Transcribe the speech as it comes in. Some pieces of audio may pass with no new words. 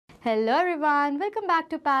Hello everyone, welcome back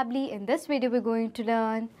to Pabbly. In this video we're going to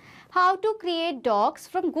learn how to create docs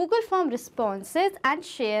from Google Form responses and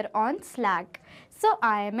share on Slack. So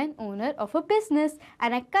I am an owner of a business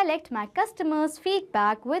and I collect my customers'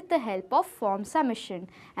 feedback with the help of form submission,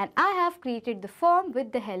 and I have created the form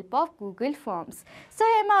with the help of Google Forms. So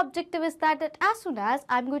here my objective is that as soon as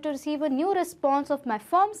I'm going to receive a new response of my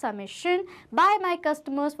form submission by my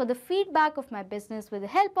customers for the feedback of my business with the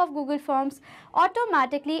help of Google Forms,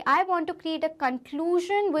 automatically I want to create a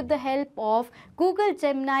conclusion with the help of Google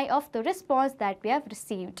Gemini of the response that we have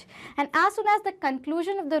received. And as soon as the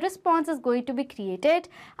conclusion of the response is going to be created,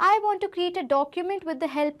 I want to create a document with the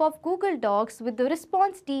help of Google Docs with the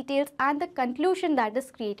response details and the conclusion that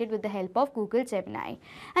is created with the help of Google Gemini.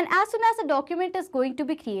 And as soon as a document is going to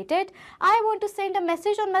be created, I want to send a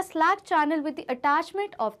message on my Slack channel with the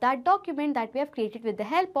attachment of that document that we have created with the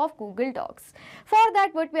help of Google Docs. For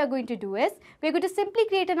that, what we are going to do is, we are going to simply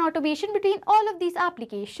create an automation between all of these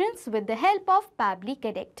applications with the help of Pabbly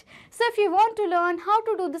Connect. So if you want to learn how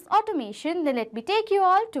to do this automation, then let me take you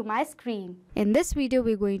all to my screen. In this video,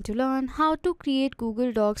 we're going to learn how to create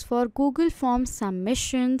Google Docs for Google Form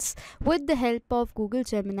submissions with the help of Google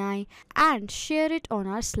Gemini and share it on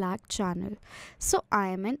our Slack channel. So I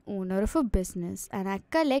am an owner of a business and I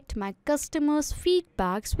collect my customers'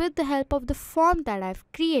 feedbacks with the help of the form that I've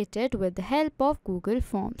created with the help of Google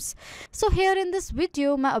Forms. So here in this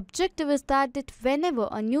video, my objective is that whenever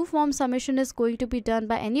a new form submission is going to be done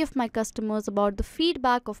by any of my customers about the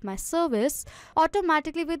feedback of my service,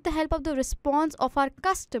 automatically with the help of the response of our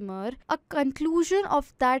customer, a conclusion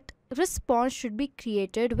of that response should be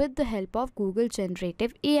created with the help of Google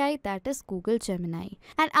Generative AI, that is Google Gemini.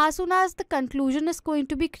 And as soon as the conclusion is going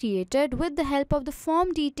to be created with the help of the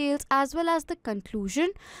form details as well as the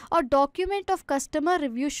conclusion, a document of customer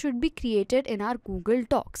review should be created in our Google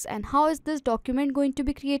Docs. And how is this document going to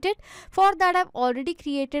be created? For that, I've already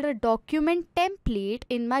created a document template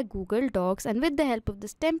in my Google Docs, and with the help of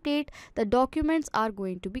this template, the documents are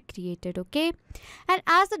going to be created, okay? And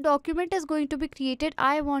as the document is going to be created,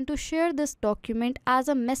 I want to share this document as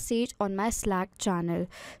a message on my Slack channel.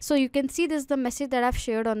 So you can see this is the message that I've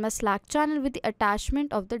shared on my Slack channel with the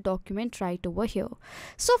attachment of the document right over here.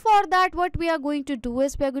 So for that, what we are going to do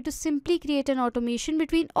is we are going to simply create an automation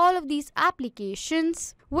between all of these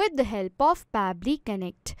applications with the help of Pabbly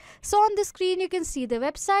Connect. So on the screen you can see the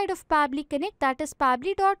website of Pabbly Connect, that is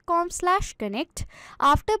pabbly.com/connect.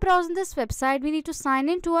 After browsing this website, we need to sign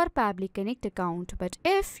in to our Pabbly Connect account. But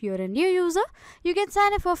if you're a new user, you can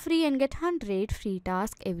sign up for free and get 100 free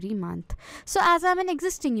tasks every month. So as I'm an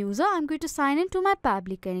existing user, I'm going to sign in to my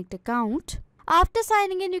Pabbly Connect account. After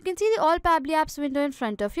signing in, you can see the All Pabbly Apps window in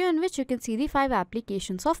front of you, in which you can see the 5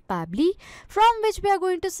 applications of Pabbly, from which we are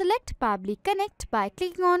going to select Pabbly Connect by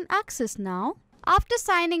clicking on Access Now. After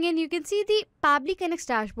signing in, you can see the Pabbly Connect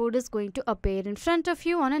dashboard is going to appear in front of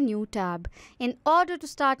you on a new tab. In order to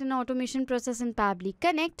start an automation process in Pabbly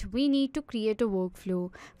Connect, we need to create a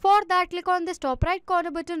workflow. For that, click on this top right corner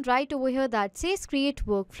button right over here that says Create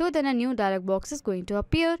Workflow. Then a new dialog box is going to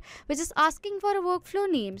appear, which is asking for a workflow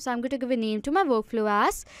name. So I'm going to give a name to my workflow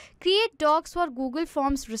as Create Docs for Google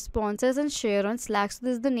Forms Responses and Share on Slack. So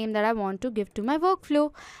this is the name that I want to give to my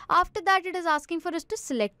workflow. After that, it is asking for us to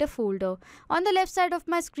select a folder. On the left side of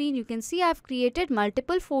my screen, you can see I've created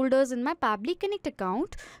multiple folders in my Pabbly Connect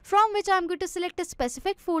account, from which I'm going to select a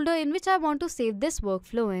specific folder in which I want to save this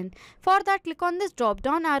workflow in. For that, click on this drop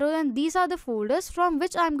down arrow, and these are the folders from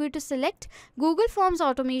which I'm going to select Google Forms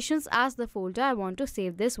Automations as the folder I want to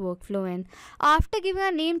save this workflow in. After giving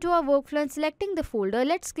a name to our workflow and selecting the folder,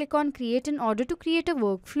 let's click on Create in order to create a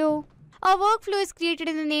workflow. Our workflow is created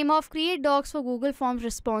in the name of Create Docs for Google Forms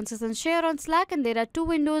Responses and Share on Slack, and there are 2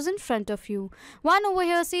 windows in front of you. One over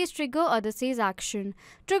here says Trigger, other says Action.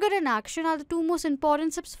 Trigger and Action are the 2 most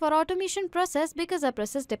important steps for automation process because our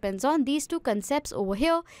process depends on these 2 concepts over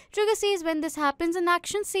here. Trigger says when this happens and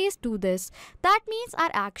Action says do this. That means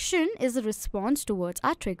our action is a response towards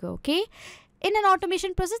our trigger, okay? In an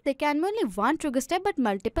automation process, there can be only one trigger step but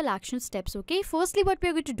multiple action steps, okay? Firstly, what we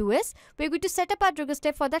are going to do is, we are going to set up our trigger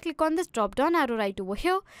step. For that, click on this drop down arrow right over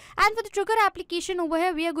here. And for the trigger application over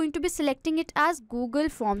here, we are going to be selecting it as Google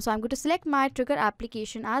Forms. So I'm going to select my trigger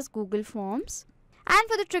application as Google Forms. And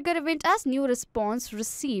for the trigger event as new response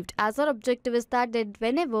received, as our objective is that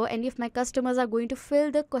whenever any of my customers are going to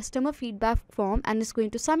fill the customer feedback form and is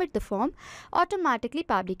going to submit the form, automatically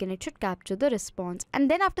Pabbly Connect should capture the response.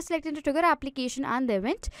 And then after selecting the trigger application and the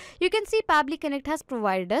event, you can see Pabbly Connect has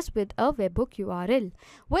provided us with a webhook URL.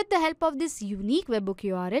 With the help of this unique webhook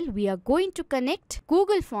URL, we are going to connect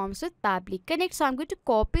Google Forms with Pabbly Connect. So I'm going to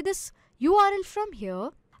copy this URL from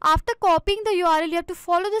here. After copying the URL, you have to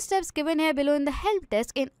follow the steps given here below in the help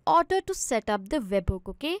desk in order to set up the webhook.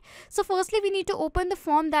 Okay, so firstly we need to open the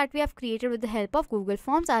form that we have created with the help of Google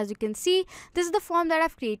Forms. As you can see, this is the form that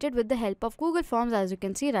I've created with the help of Google Forms, as you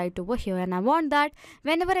can see right over here. And I want that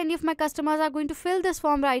whenever any of my customers are going to fill this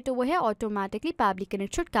form right over here, automatically Pabbly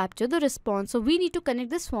Connect should capture the response. So we need to connect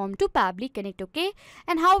this form to Pabbly Connect. Okay,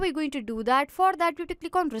 and how we're going to do that? For that, you have to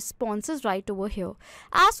click on responses right over here.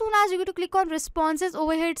 As soon as you go to click on responses,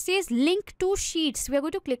 over here it says link to sheets. We are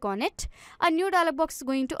going to click on it. A new dialog box is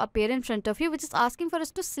going to appear in front of you, which is asking for us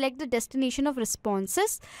to select the destination of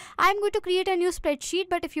responses. I'm going to create a new spreadsheet,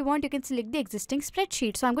 but if you want, you can select the existing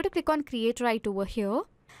spreadsheet. So I'm going to click on create right over here.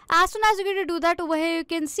 As soon as you're going to do that, over here you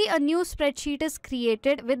can see a new spreadsheet is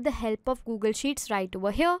created with the help of Google Sheets right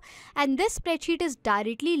over here, and this spreadsheet is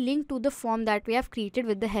directly linked to the form that we have created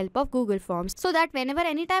with the help of Google Forms, so that whenever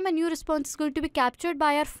anytime a new response is going to be captured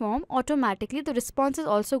by our form, automatically the response is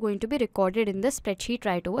also going to be recorded in the spreadsheet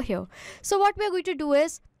right over here. So what we are going to do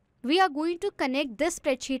is, we are going to connect this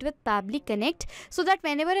spreadsheet with Pabbly Connect, so that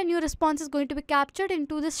whenever a new response is going to be captured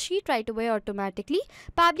into this sheet right away, automatically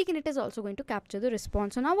Pabbly Connect is also going to capture the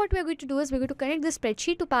response. So now what we are going to do is, we're going to connect this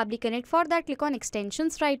spreadsheet to Pabbly Connect. For that, click on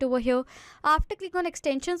extensions right over here. After click on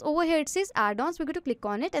extensions, over here it says add-ons. We're going to click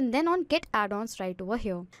on it and then on get add-ons right over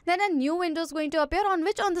here. Then a new window is going to appear, on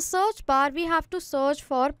which on the search bar we have to search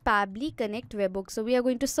for Pabbly Connect webhooks. So we are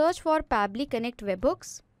going to search for Pabbly Connect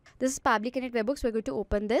webhooks. This is Pabbly Connect webhooks. We're going to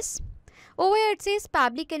open this. Over here it says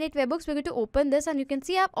Pabbly Connect webhooks. We're going to open this, and you can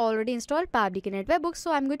see I've already installed Pabbly Connect webhooks.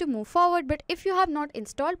 So I'm going to move forward. But if you have not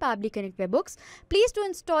installed Pabbly Connect webhooks, please do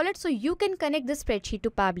install it so you can connect this spreadsheet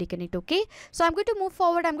to Pabbly Connect. Okay, so I'm going to move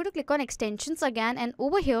forward. I'm going to click on extensions again, and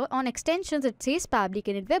over here on extensions it says Pabbly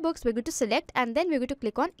Connect webhooks. We're going to select, and then we're going to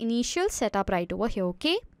click on initial setup right over here.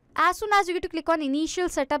 Okay, as soon as you get to click on initial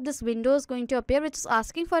setup, this window is going to appear, which is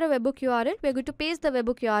asking for a webhook URL. We're going to paste the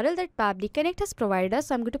webhook URL that Pabbly Connect has provided us.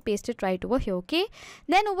 So I'm going to paste it right over here. Okay,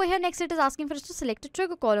 then over here next it is asking for us to select a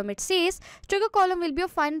trigger column. It says trigger column will be a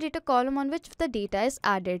final data column on which the data is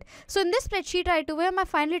added. So in this spreadsheet right over here, my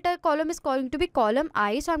final data column is going to be column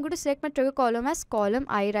I. So I'm going to select my trigger column as column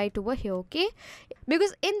I right over here. Okay,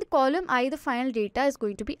 because in the column I, the final data is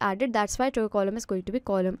going to be added. That's why trigger column is going to be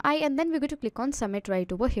column I, and then we're going to click on submit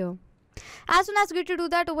right over here. As soon as we get to do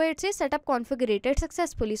that, over here it says setup configured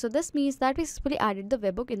successfully. So this means that we successfully added the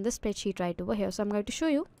webhook in the spreadsheet right over here. So I'm going to show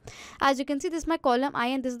you. As you can see, this is my column I,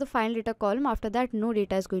 and this is the final data column. After that, no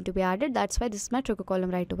data is going to be added. That's why this is my trigger column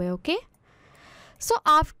right away. Okay, so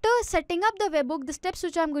after setting up the webhook, the steps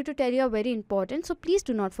which I'm going to tell you are very important. So please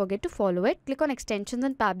do not forget to follow it. Click on extensions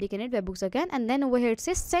and Pabbly Connect webhooks again, and then over here it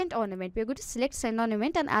says send on event. We're going to select send on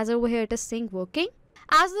event, and as over here it is saying working.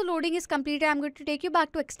 As the loading is completed, I'm going to take you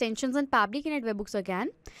back to extensions and Pabbly Connect webhooks again.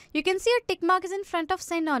 You can see a tick mark is in front of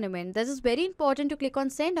send on event. This is very important to click on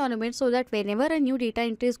send on event, so that whenever a new data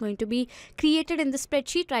entry is going to be created in the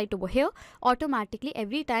spreadsheet right over here, automatically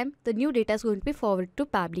every time the new data is going to be forwarded to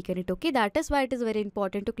Pabbly Connect. Okay, that is why it is very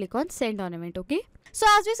important to click on send on event. Okay, so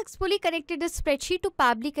as we successfully connected this spreadsheet to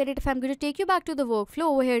Pabbly Connect, if I'm going to take you back to the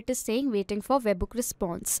workflow, over here it is saying waiting for webhook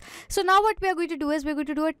response. So now what we are going to do is, we're going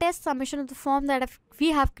to do a test submission of the form that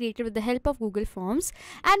we have created with the help of Google Forms,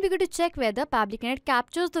 and we're going to check whether Pabbly Connect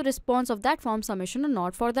captures the response of that form submission or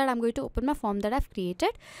not. For that, I'm going to open my form that I've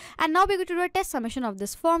created, and now we're going to do a test submission of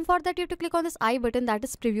this form. For that, you have to click on this I button, that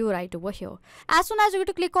is preview right over here. As soon as you're going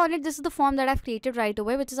to click on it, this is the form that I've created right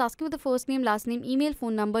away, which is asking for the first name, last name, email,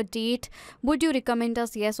 phone number, date, would you recommend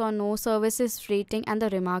us, yes or no, services, rating, and the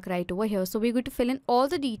remark right over here. So we're going to fill in all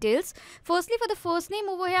the details. Firstly, for the first name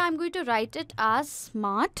over here, I'm going to write it as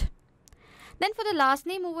Smart. Then for the last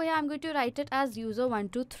name over here, I'm going to write it as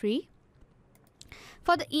user123.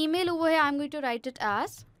 For the email over here, I'm going to write it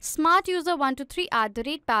as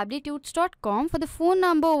smartuser123@pabblytuts.com. For the phone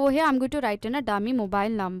number over here, I'm going to write in a dummy mobile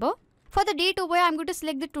number. For the date over here, I'm going to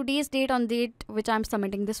select the today's date on date which I'm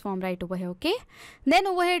submitting this form right over here. Okay, then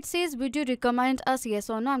over here it says would you recommend us, yes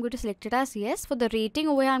or no. I'm going to select it as yes. For the rating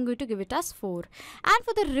over here, I'm going to give it as 4. And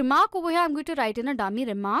for the remark over here, I'm going to write in a dummy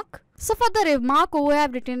remark. So for the remark over here,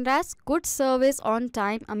 I've written it as good service, on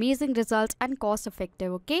time, amazing results, and cost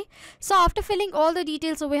effective. Okay, so after filling all the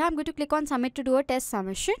details over here, I'm going to click on submit to do a test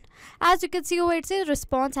submission. As you can see over here, it says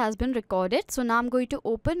response has been recorded. So now I'm going to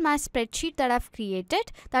open my spreadsheet that I've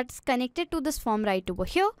created, that's connected to this form right over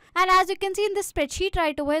here. And as you can see in this spreadsheet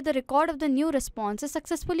right over here, the record of the new response is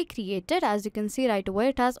successfully created. As you can see right over here,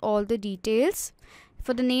 it has all the details.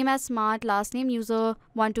 For the name as Smart, last name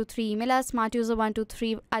user123, email as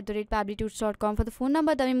smartuser123@pabblytuts.com. For the phone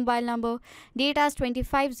number, the mobile number, date as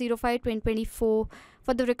 25/05/2024,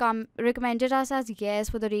 for the recommended us as yes,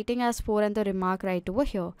 for the rating as 4, and the remark right over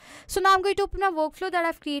here. So now I'm going to open my workflow that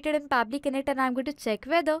I've created in Pabbly Connect, and I'm going to check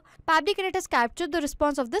whether Pabbly Connect has captured the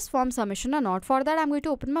response of this form submission or not. For that, I'm going to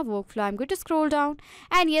open my workflow. I'm going to scroll down,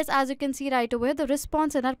 and yes, as you can see right over here, the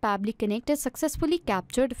response in our Pabbly Connect is successfully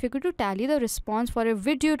captured. If you're going to tally the response for a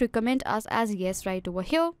video, recommend us as yes right over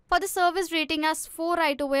here. For the service rating as 4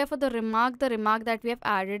 right over here. For the remark that we have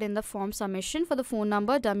added in the form submission. For the phone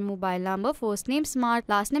number, dummy mobile number, first name smart,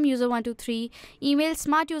 last name user123, email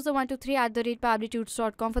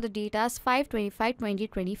smartuser123@pabblytuts.com. for the date as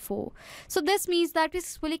 5/25/2024. So this means that we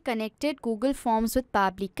successfully connected Google Forms with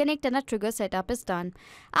Pabbly Connect, and our trigger setup is done.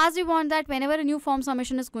 As we want that whenever a new form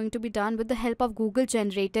submission is going to be done, with the help of Google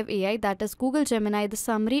generative AI, that is Google Gemini, the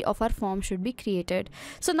summary of our form should be created.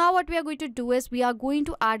 So now what we are going to do is we are going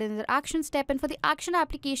to add another action step, and for the action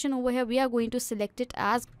application over here, we are going to select it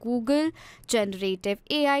as Google generative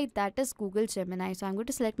AI, that is Google Gemini. So I'm going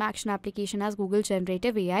to select my action application as Google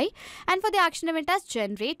generative AI, and for the action event as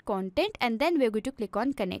generate content, and then we're going to click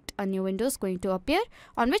on connect. A new window is going to appear,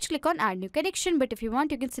 on which click on add new connection, but if you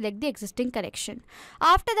want, you can select the existing connection.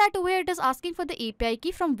 After that, over here it is asking for the API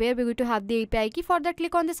key, from where we're going to have the API key. For that,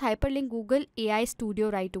 click on this hyperlink Google AI Studio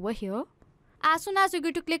right over here. As soon as you're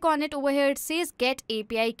going to click on it, over here it says get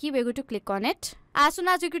API key, we're going to click on it. As soon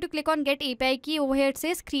as you're going to click on get API key, over here it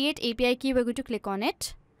says create API key, we're going to click on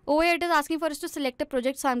it. Over here it is asking for us to select a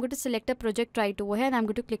project, so I'm going to select a project right over here, and I'm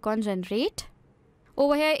going to click on generate.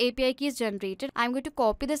 Over here API key is generated. I'm going to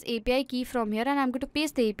copy this API key from here, and I'm going to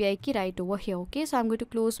paste the API key right over here. Okay, so I'm going to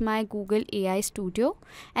close my Google AI Studio,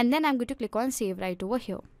 and then I'm going to click on save right over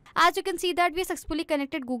here. As you can see that we successfully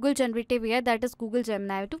connected Google generative AI, that is Google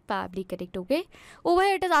Gemini, to Pabbly Connect. Okay, over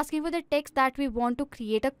here it is asking for the text that we want to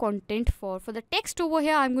create a content for. For the text over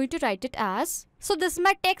here, I'm going to write it as, so this is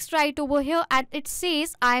my text right over here, and it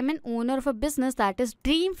says I am an owner of a business, that is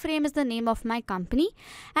Dream Frame is the name of my company,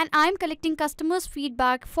 and I'm collecting customers'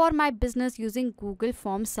 feedback for my business using Google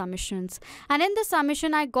Form submissions. And in the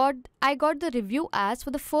submission, I got the review as,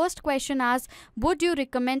 for the first question as, would you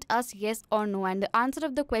recommend us, yes or no? And the answer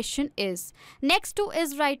of the question is, next to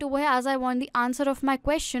is right over here, as I want the answer of my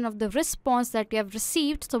question of the response that we have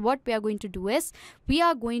received. So what we are going to do is we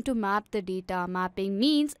are going to map the data. Mapping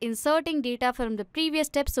means inserting data from the previous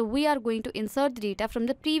step, so we are going to insert the data from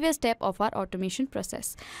the previous step of our automation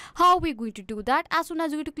process. How are we going to do that? As soon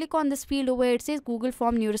as you go to click on this field over here, it says Google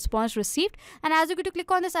Form new response received, and as you go to click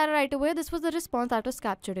on this arrow right over here, this was the response that was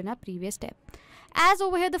captured in our previous step. As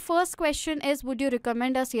over here the first question is, would you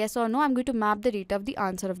recommend us, yes or no? I'm going to map the data of the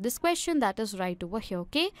answer of this question, that is right over here.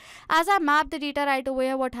 Okay, as I map the data right over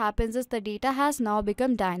here, what happens is the data has now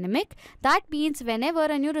become dynamic. That means whenever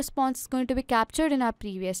a new response is going to be captured in our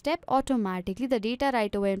previous step, automatically the data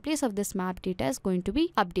right over in place of this map data is going to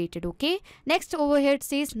be updated. Okay, next over here it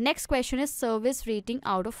says next question is service rating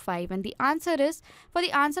out of 5, and the answer is, for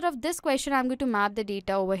the answer of this question, I'm going to map the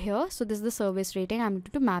data over here. So this is the service rating, I'm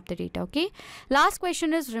going to map the data. Okay, last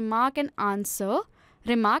question is remark and answer.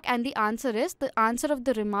 Remark, and the answer is, the answer of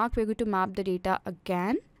the remark, we're going to map the data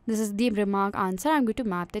again. This is the remark answer, I'm going to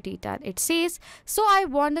map the data. It says, so I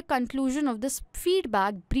want the conclusion of this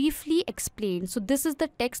feedback briefly explained. So this is the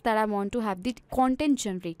text that I want to have the content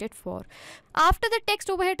generated for. After the text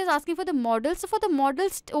over here, it is asking for the model. So for the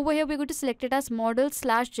models over here, we're going to select it as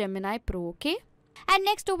model/Gemini Pro. Okay, and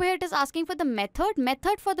next over here it is asking for the method.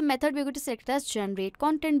 For the method, we're going to select it as generate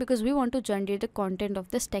content, because we want to generate the content of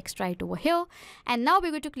this text right over here. And now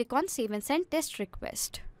we're going to click on save and send test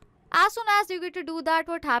request. As soon as you get to do that,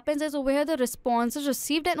 what happens is over here the response is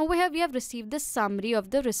received, and over here we have received the summary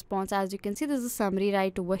of the response. As you can see, this is a summary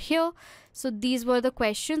right over here. So these were the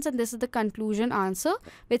questions, and this is the conclusion answer,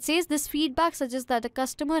 which says this feedback suggests that the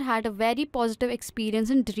customer had a very positive experience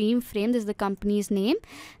in Dream Frame. This is the company's name.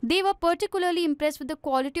 They were particularly impressed with the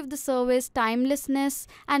quality of the service, timelessness,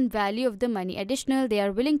 and value of the money. Additionally, they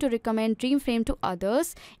are willing to recommend Dream Frame to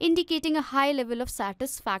others, indicating a high level of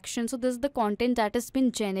satisfaction. So this is the content that has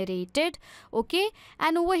been generated. Okay,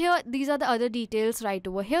 and over here these are the other details right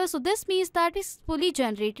over here. So this means that we fully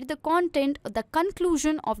generated the content, the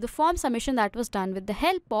conclusion of the form submission that was done with the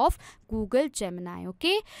help of Google Gemini.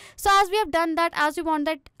 Okay, so as we have done that, as we want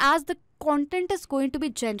that, as the content is going to be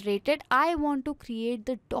generated, I want to create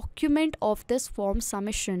the document of this form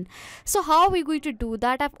submission. So how are we going to do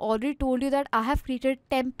that? I've already told you that I have created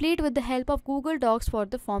a template with the help of Google Docs for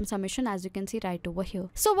the form submission, as you can see right over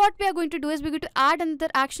here. So what we are going to do is we're going to add another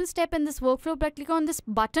action step in this workflow by clicking on this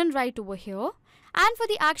button right over here. And for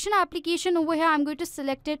the action application over here, I'm going to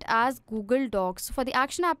select it as Google Docs. So for the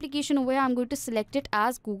action application over here, I'm going to select it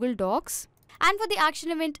as Google Docs. And for the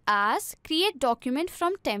action event as create document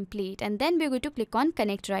from template, and then we're going to click on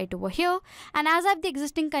connect right over here. And as I have the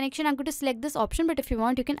existing connection, I'm going to select this option, but if you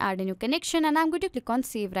want you can add a new connection, and I'm going to click on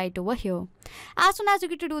save right over here. As soon as you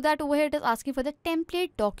get to do that, over here it is asking for the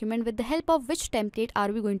template document, with the help of which template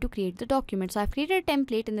are we going to create the document. So I've created a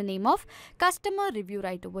template in the name of customer review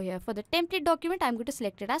right over here. For the template document, I'm going to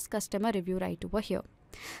select it as customer review right over here.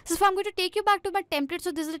 So if I'm going to take you back to my template,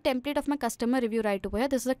 so this is a template of my customer review right over here.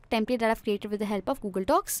 This is a template that I've created with the help of Google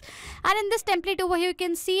Docs. And in this template over here, you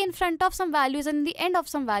can see in front of some values and in the end of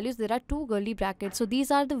some values, there are two curly brackets. So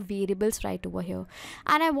these are the variables right over here.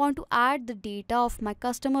 And I want to add the data of my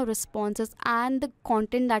customer responses and the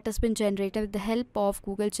content that has been generated with the help of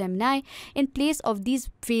Google Gemini in place of these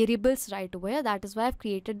variables right over here. That is why I've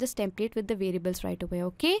created this template with the variables right over here.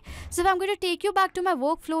 Okay. So if I'm going to take you back to my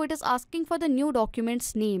workflow, it is asking for the new document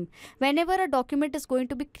name. Whenever a document is going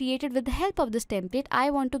to be created with the help of this template, I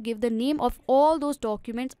want to give the name of all those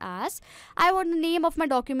documents as, I want the name of my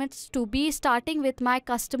documents to be starting with my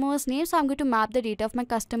customer's name. So I'm going to map the data of my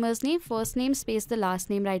customer's name, first name space the last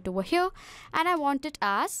name right over here, and I want it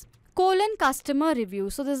as customer review.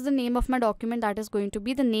 So this is the name of my document, that is going to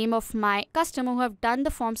be the name of my customer who have done the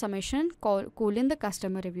form submission, the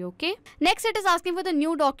customer review. Okay. Next it is asking for the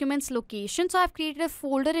new documents location. So I've created a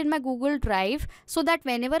folder in my Google Drive so that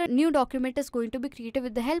whenever a new document is going to be created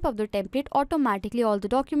with the help of the template, automatically all the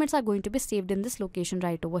documents are going to be saved in this location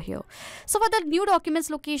right over here. So for the new documents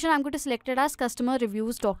location, I'm going to select it as customer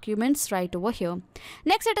reviews documents right over here.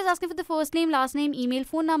 Next it is asking for the first name, last name, email,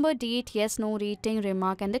 phone number, date, yes, no, rating,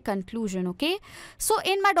 remark, and the conclusion. Okay, so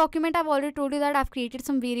in my document I've already told you that I've created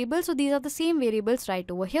some variables. So these are the same variables right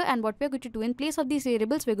over here, and what we're going to do in place of these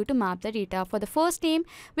variables, we're going to map the data. For the first name,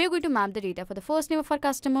 we're going to map the data for the first name of our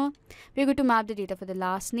customer. We're going to map the data for the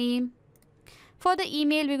last name. For the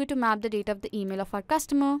email, we're going to map the data of the email of our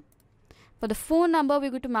customer. For the phone number,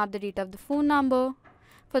 we're going to map the data of the phone number.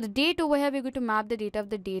 For the date over here, we're going to map the data of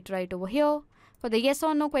the date right over here. For the yes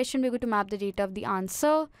or no question, we're going to map the data of the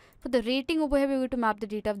answer. For the rating over here, we're going to map the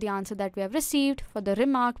data of the answer that we have received. For the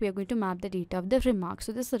remark, we are going to map the data of the remark.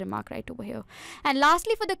 So this is the remark right over here. And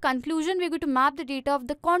lastly, for the conclusion, we're going to map the data of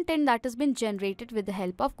the content that has been generated with the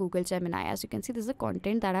help of Google Gemini. As you can see, this is the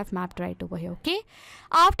content that I've mapped right over here. Okay.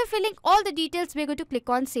 After filling all the details, we're going to click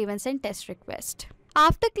on save and send test request.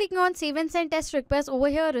 After clicking on save and send test request, over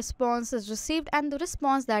here response is received, and the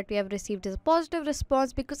response that we have received is a positive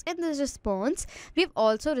response because in this response we've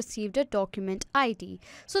also received a document ID.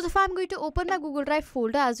 So if I'm going to open my Google Drive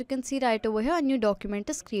folder, as you can see right over here, a new document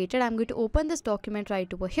is created. I'm going to open this document right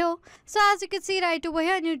over here. So as you can see right over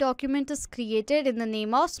here, a new document is created in the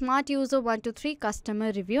name of Smart User 123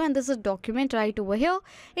 Customer Review, and this is a document right over here.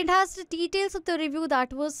 It has the details of the review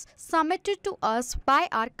that was submitted to us by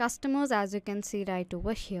our customers, as you can see right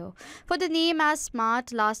over here. For the name as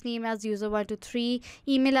Smart, last name as user123,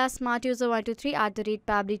 email as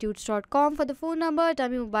smartuser123@pabblytunes.com. For the phone number,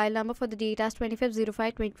 dummy mobile number. For the date as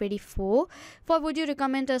 25/05/2024. For would you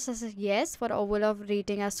recommend us as a yes. For overall of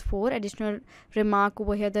rating as 4. Additional remark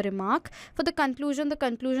over here, the remark. For the conclusion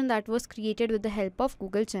that was created with the help of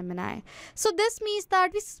Google Gemini. So this means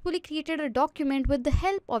that we successfully created a document with the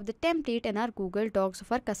help of the template in our Google Docs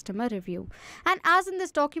of our customer review. And as in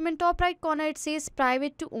this document, top right corner, it says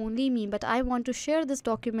private to only me, but I want to share this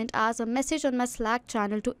document as a message on my Slack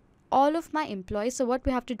channel to all of my employees. So what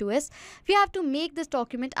we have to do is we have to make this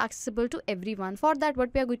document accessible to everyone. For that,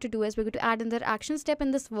 what we are going to do is we're going to add another action step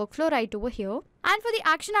in this workflow right over here. And for the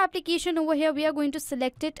action application over here, we are going to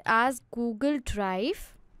select it as Google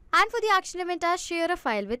Drive. And for the action event as share a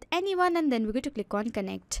file with anyone, and then we're going to click on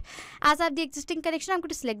connect. As I have the existing connection, I'm going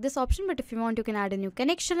to select this option, but if you want, you can add a new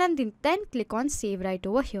connection and then click on save right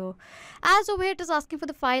over here. As over here, it is asking for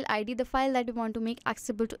the file ID, the file that we want to make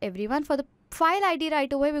accessible to everyone. For the file ID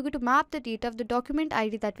right over here, we're going to map the data of the document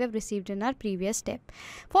ID that we have received in our previous step.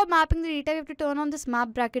 For mapping the data, we have to turn on this map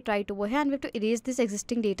bracket right over here, and we have to erase this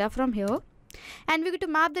existing data from here. And we're going to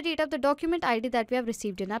map the data of the document ID that we have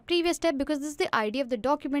received in our previous step, because this is the ID of the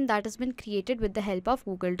document that has been created with the help of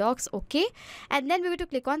Google Docs. Okay. And then we're going to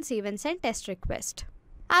click on save and send test request.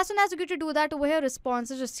 As soon as you get to do that, over here response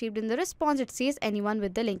is received. In the response, it says anyone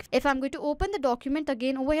with the link. If I'm going to open the document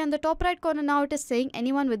again, over here in the top right corner, now it is saying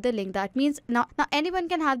anyone with the link. That means now anyone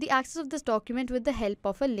can have the access of this document with the help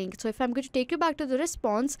of a link. So if I'm going to take you back to the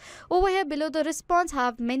response, over here below the response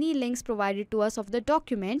have many links provided to us of the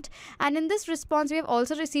document. And in this response, we have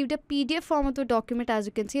also received a PDF form of the document, as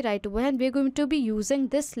you can see right over here. And we're going to be using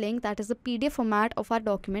this link, that is the PDF format of our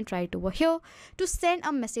document right over here, to send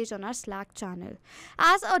a message on our Slack channel.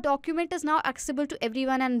 As as a document is now accessible to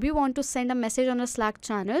everyone and we want to send a message on a Slack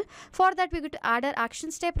channel, for that we're going to add our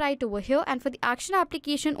action step right over here, and for the action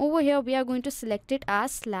application over here we are going to select it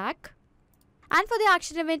as Slack, and for the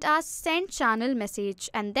action event as send channel message,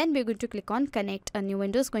 and then we're going to click on connect. A new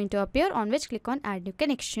window is going to appear on which click on add new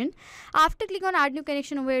connection. After click on add new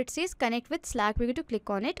connection, over here it says connect with Slack. We're going to click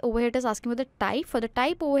on it. Over here it is asking for the type. For the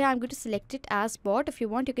type over here I'm going to select it as bot. If you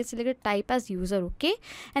want you can select a type as user, okay,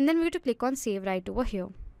 and then we're going to click on save right over here.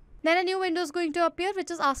 Then a new window is going to appear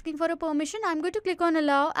which is asking for a permission. I'm going to click on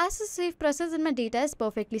allow, as the save process in my data is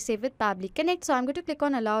perfectly saved with Pabbly Connect, so I'm going to click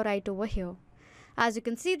on allow right over here. As you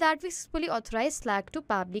can see that we successfully authorized Slack to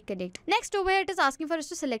Pabbly Connect. Next over here it is asking for us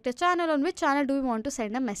to select a channel. On which channel do we want to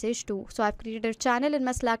send a message to? So I've created a channel in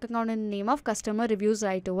my Slack account in the name of customer reviews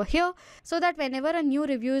right over here, so that whenever a new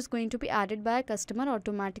review is going to be added by a customer,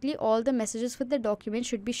 automatically all the messages with the document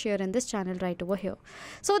should be shared in this channel right over here.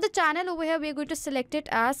 So the channel over here we're going to select it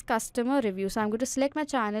as customer reviews. So I'm going to select my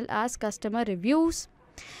channel as customer reviews.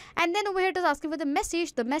 And then over here it is asking for the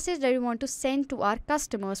message that we want to send to our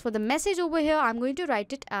customers. For the message over here I'm going to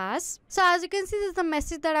write it as, so as you can see this is the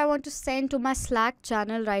message that I want to send to my Slack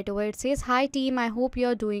channel right over. It says, hi team, I hope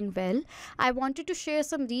you're doing well. I wanted to share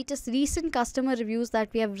some recent customer reviews that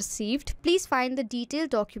we have received. Please find the detailed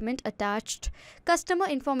document attached. Customer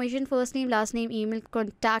information, first name, last name, email,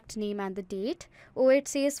 contact name and the date. Over it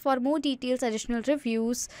says, for more details, additional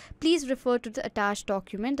reviews, please refer to the attached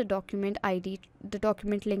document. The document ID, the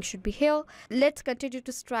document link should be here. Let's continue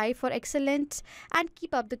to strive for excellence and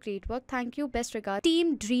keep up the great work. Thank you, best regards,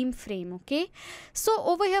 team Dream Frame. Okay, so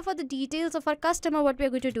over here for the details of our customer, what we are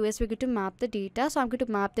going to do is we're going to map the data. So I'm going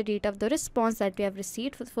to map the data of the response that we have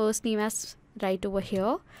received. For the first name as right over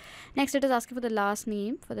here. Next it is asking for the last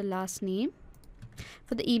name. For the last name,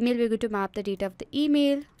 for the email we're going to map the data of the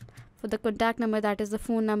email. For the contact number, that is the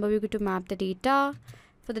phone number, we're going to map the data.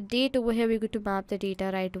 For the date over here we're going to map the data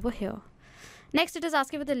right over here. Next it is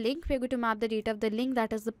asking for the link. We're going to map the data of the link,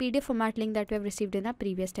 that is the PDF format link that we have received in our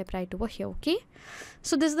previous step right over here. Okay,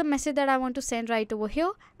 so this is the message that I want to send right over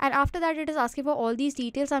here, and after that it is asking for all these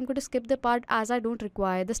details. I'm going to skip the part as I don't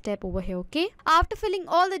require the step over here. Okay, after filling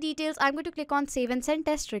all the details I'm going to click on save and send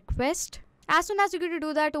test request. As soon as you're going to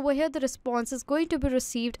do that, over here the response is going to be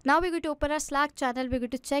received. Now we're going to open our Slack channel. We're going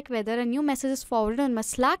to check whether a new message is forwarded on my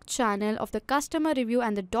Slack channel of the customer review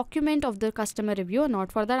and the document of the customer review or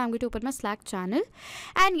not. For that I'm going to open my Slack channel,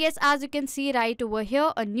 and yes, as you can see right over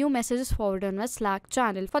here, a new message is forwarded on my Slack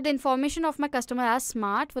channel. For the information of my customer as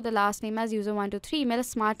Smart, for the last name as user123, email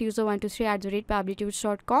as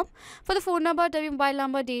smartuser123@pabblytunes.com. For the phone number, mobile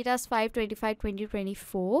number, date as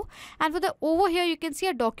 5/25/2024, and for the over here you can see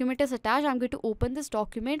a document is attached. I'm going to open this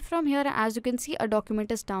document from here. As you can see, a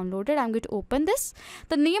document is downloaded. I'm going to open this.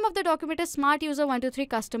 The name of the document is Smart User 123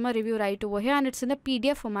 Customer Review right over here, and it's in a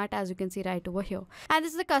PDF format as you can see right over here. And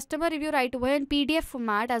this is the customer review right over here in PDF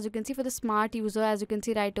format as you can see for the Smart User, as you can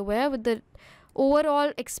see right over here, with the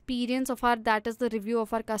overall experience of our, that is the review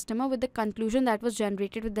of our customer with the conclusion that was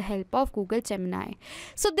generated with the help of Google Gemini.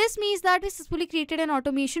 So this means that we successfully created an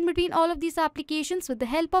automation between all of these applications with the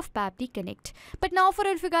help of Pabbly Connect. But now for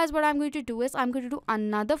you guys, what I'm going to do is I'm going to do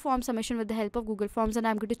another form submission with the help of Google Forms, and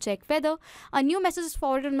I'm going to check whether a new message is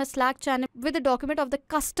forwarded on my Slack channel with the document of the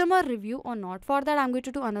customer review or not. For that I'm going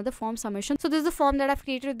to do another form submission. So this is the form that I've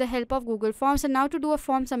created with the help of Google Forms, and now to do a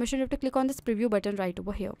form submission you have to click on this preview button right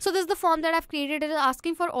over here. So this is the form that I've created. It is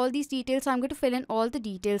asking for all these details, so I'm going to fill in all the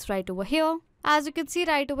details right over here. As you can see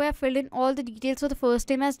right away, I filled in all the details for the first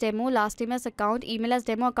name as demo, last name as account, email as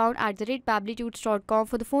demo account @pabblytunes.com.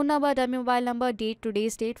 For the phone number, mobile number, date,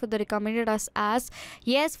 today's date. For the recommended us as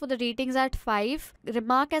yes. For the ratings at 5.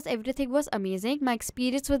 Remark as everything was amazing. My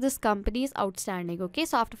experience with this company is outstanding. Okay,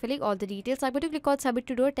 so after filling all the details, I'm going to click on submit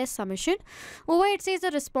to do a test submission. Over it says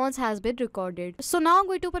the response has been recorded. So now I'm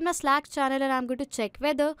going to open my Slack channel and I'm going to check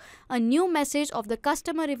whether a new message of the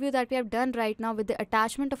customer review that we have done right now with the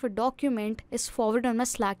attachment of a document is forwarded on my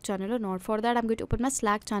Slack channel or not. For that I'm going to open my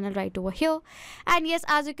Slack channel right over here, and yes,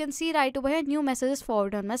 as you can see right over here, new message is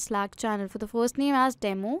forwarded on my Slack channel. For the first name as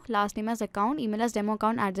demo, last name as account, email as demo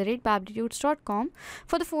account @pabblytunes.com.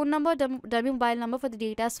 For the phone number, mobile number. For the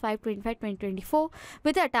date as 5/25/2024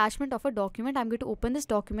 with the attachment of a document. I'm going to open this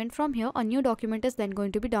document from here. A new document is then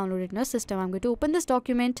going to be downloaded in your system. I'm going to open this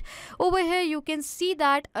document. Over here you can see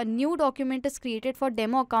that a new document is created for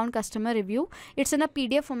demo account customer review. It's in a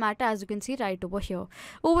PDF format as you can see right over here.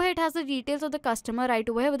 Over here it has the details of the customer right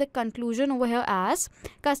over here with the conclusion over here as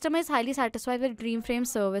customer is highly satisfied with Dreamframe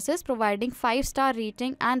services, providing 5-star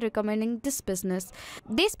rating and recommending this business.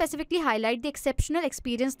 They specifically highlight the exceptional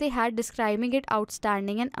experience they had, describing it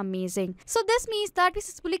outstanding and amazing. So this means that we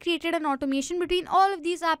successfully created an automation between all of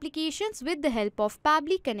these applications with the help of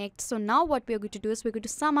Pabbly Connect. So now what we are going to do is we're going to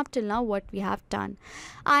sum up till now what we have done.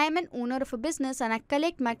 I am an owner of a business and I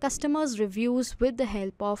collect my customers' reviews with the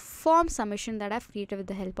help of form submission that I've created with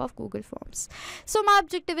the help of Google Forms. So my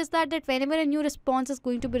objective is that whenever a new response is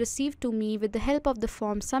going to be received to me with the help of the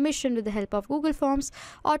form submission with the help of Google Forms,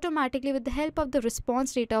 automatically with the help of the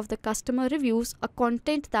response data of the customer reviews, a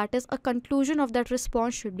content that is a conclusion of that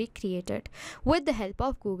response should be created with the help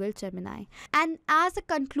of Google Gemini. And as a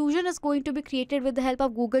conclusion is going to be created with the help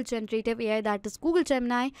of Google Generative AI, that is Google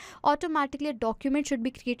Gemini, automatically a document should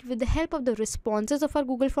be created with the help of the responses of our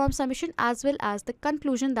Google Form submission as well as the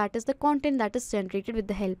conclusion, that is the content that is generated with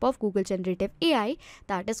the help of Google Generative AI,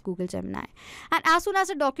 that is Google Gemini. And as soon as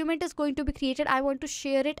a document is going to be created, I want to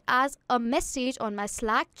share it as a message on my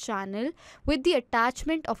Slack channel with the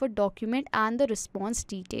attachment of a document and the response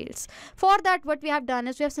details. For that, what we have done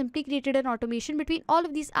is we have simply created an automation between all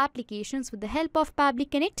of these applications with the help of Pabbly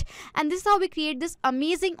Connect, and this is how we create this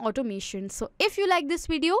amazing automation. So if you like this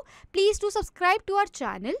video, please do subscribe to our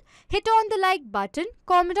channel, hit on the like button,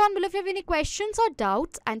 comment down below if you have any questions or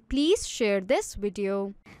doubts, and please share this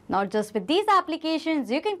video. Not just with these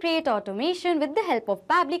applications, you can create automation with the help of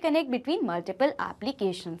Pabbly Connect between multiple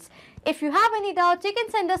applications. If you have any doubts, you can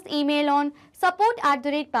send us email on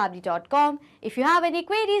support@pabbly.com. If you have any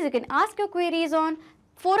queries, you can ask your queries on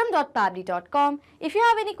forum.pabbly.com. If you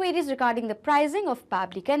have any queries regarding the pricing of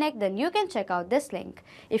Pabbly Connect, then you can check out this link.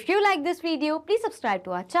 If you like this video, please subscribe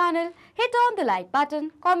to our channel, hit on the like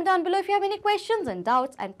button, comment down below if you have any questions and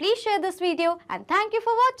doubts, and please share this video, and thank you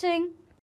for watching.